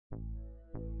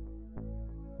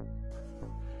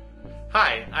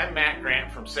Hi, I'm Matt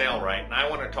Grant from Sailrite, and I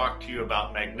want to talk to you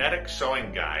about magnetic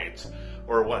sewing guides,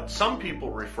 or what some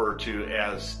people refer to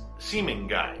as seaming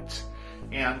guides.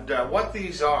 And what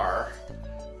these are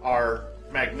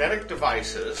magnetic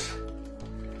devices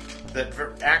that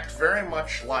act very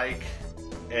much like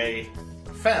a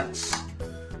fence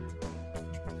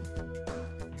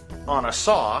on a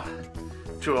saw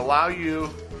to allow you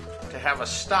to have a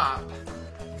stop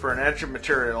for an edge of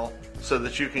material so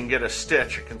that you can get a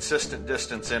stitch a consistent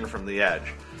distance in from the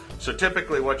edge. So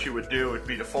typically what you would do would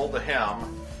be to fold a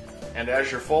hem, and as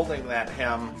you're folding that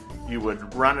hem, you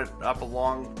would run it up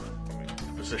along,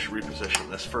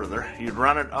 reposition this further, you'd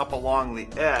run it up along the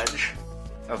edge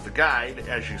of the guide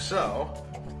as you sew,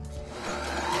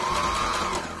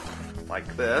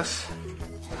 like this.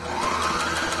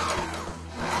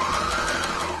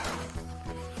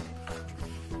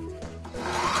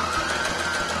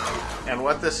 And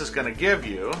what this is going to give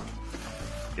you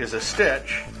is a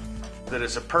stitch that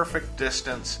is a perfect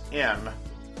distance in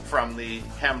from the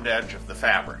hemmed edge of the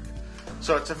fabric.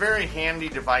 So it's a very handy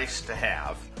device to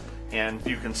have, and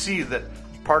you can see that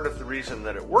part of the reason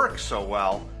that it works so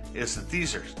well is that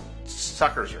these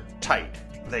suckers are tight.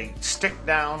 They stick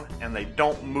down and they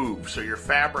don't move, so your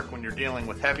fabric, when you're dealing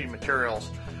with heavy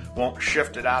materials, won't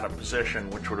shift it out of position,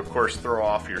 which would of course throw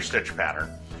off your stitch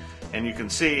pattern. And you can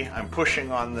see I'm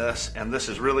pushing on this, and this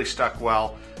is really stuck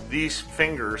well. These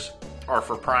fingers are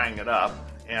for prying it up,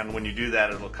 and when you do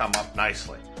that, it'll come up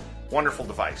nicely. Wonderful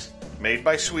device. Made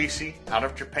by Sweezy out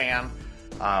of Japan.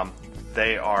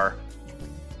 They are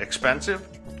expensive,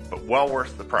 but well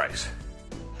worth the price.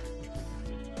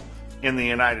 In the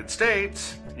United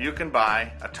States, you can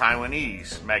buy a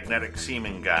Taiwanese magnetic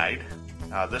seaming guide.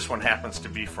 This one happens to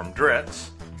be from Dritz,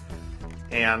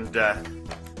 and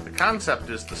the concept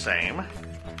is the same,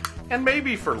 and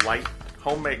maybe for light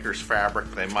homemakers fabric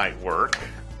they might work,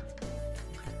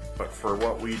 but for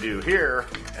what we do here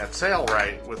at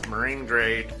Sailrite with marine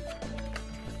grade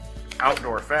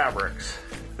outdoor fabrics,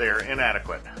 they are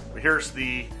inadequate. Here's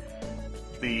the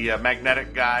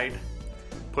magnetic guide.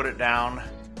 Put it down.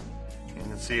 You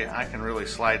can see I can really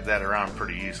slide that around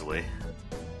pretty easily.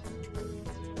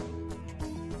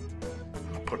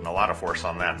 I'm putting a lot of force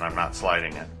on that and I'm not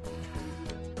sliding it.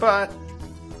 But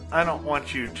I don't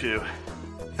want you to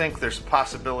think there's a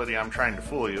possibility I'm trying to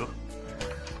fool you.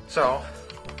 So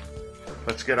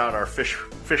let's get out our fish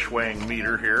weighing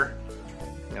meter here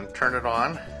and turn it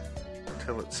on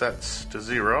until it sets to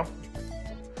 0.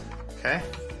 Okay,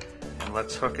 and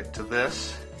let's hook it to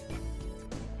this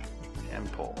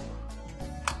and pull.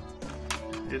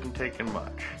 Didn't take in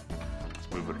much. Let's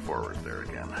move it forward there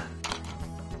again.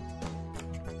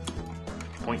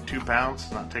 0.2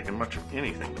 pounds, not taking much of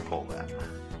anything to pull that.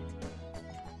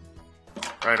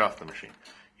 Right off the machine.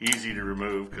 Easy to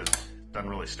remove because it doesn't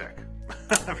really stick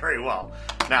very well.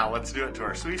 Now let's do it to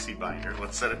our Sweezy binder.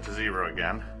 Let's set it to 0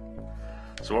 again.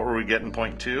 So what were we getting,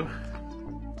 0.2?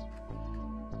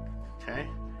 Okay,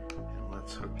 and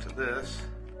let's hook to this.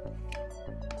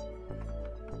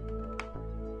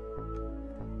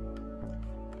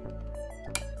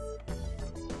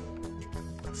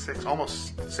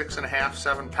 Almost 6.5,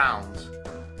 7 pounds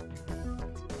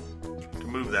to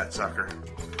move that sucker.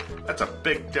 That's a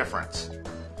big difference.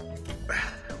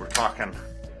 We're talking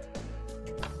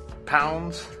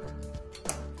pounds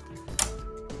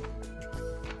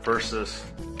versus,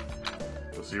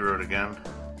 we'll zero it again,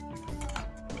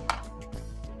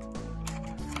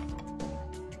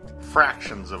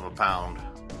 fractions of a pound.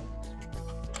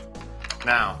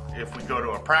 Now, if we go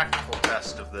to a practical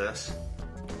test of this,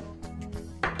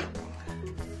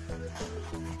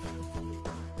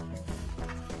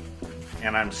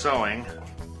 and I'm sewing,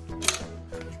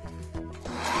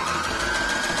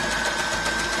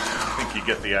 I think you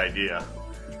get the idea.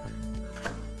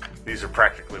 These are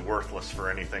practically worthless for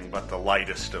anything but the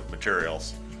lightest of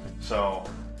materials. So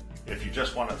if you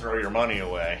just want to throw your money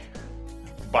away,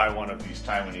 buy one of these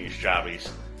Taiwanese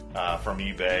jobbies from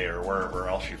eBay or wherever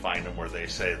else you find them, where they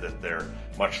say that they're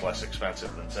much less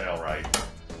expensive than Sailrite.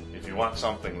 If you want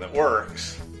something that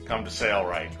works, come to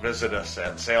Sailrite. Visit us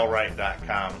at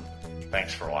sailrite.com.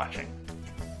 Thanks for watching.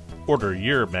 Order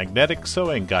your magnetic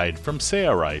sewing guide from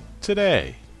Sailrite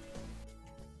today.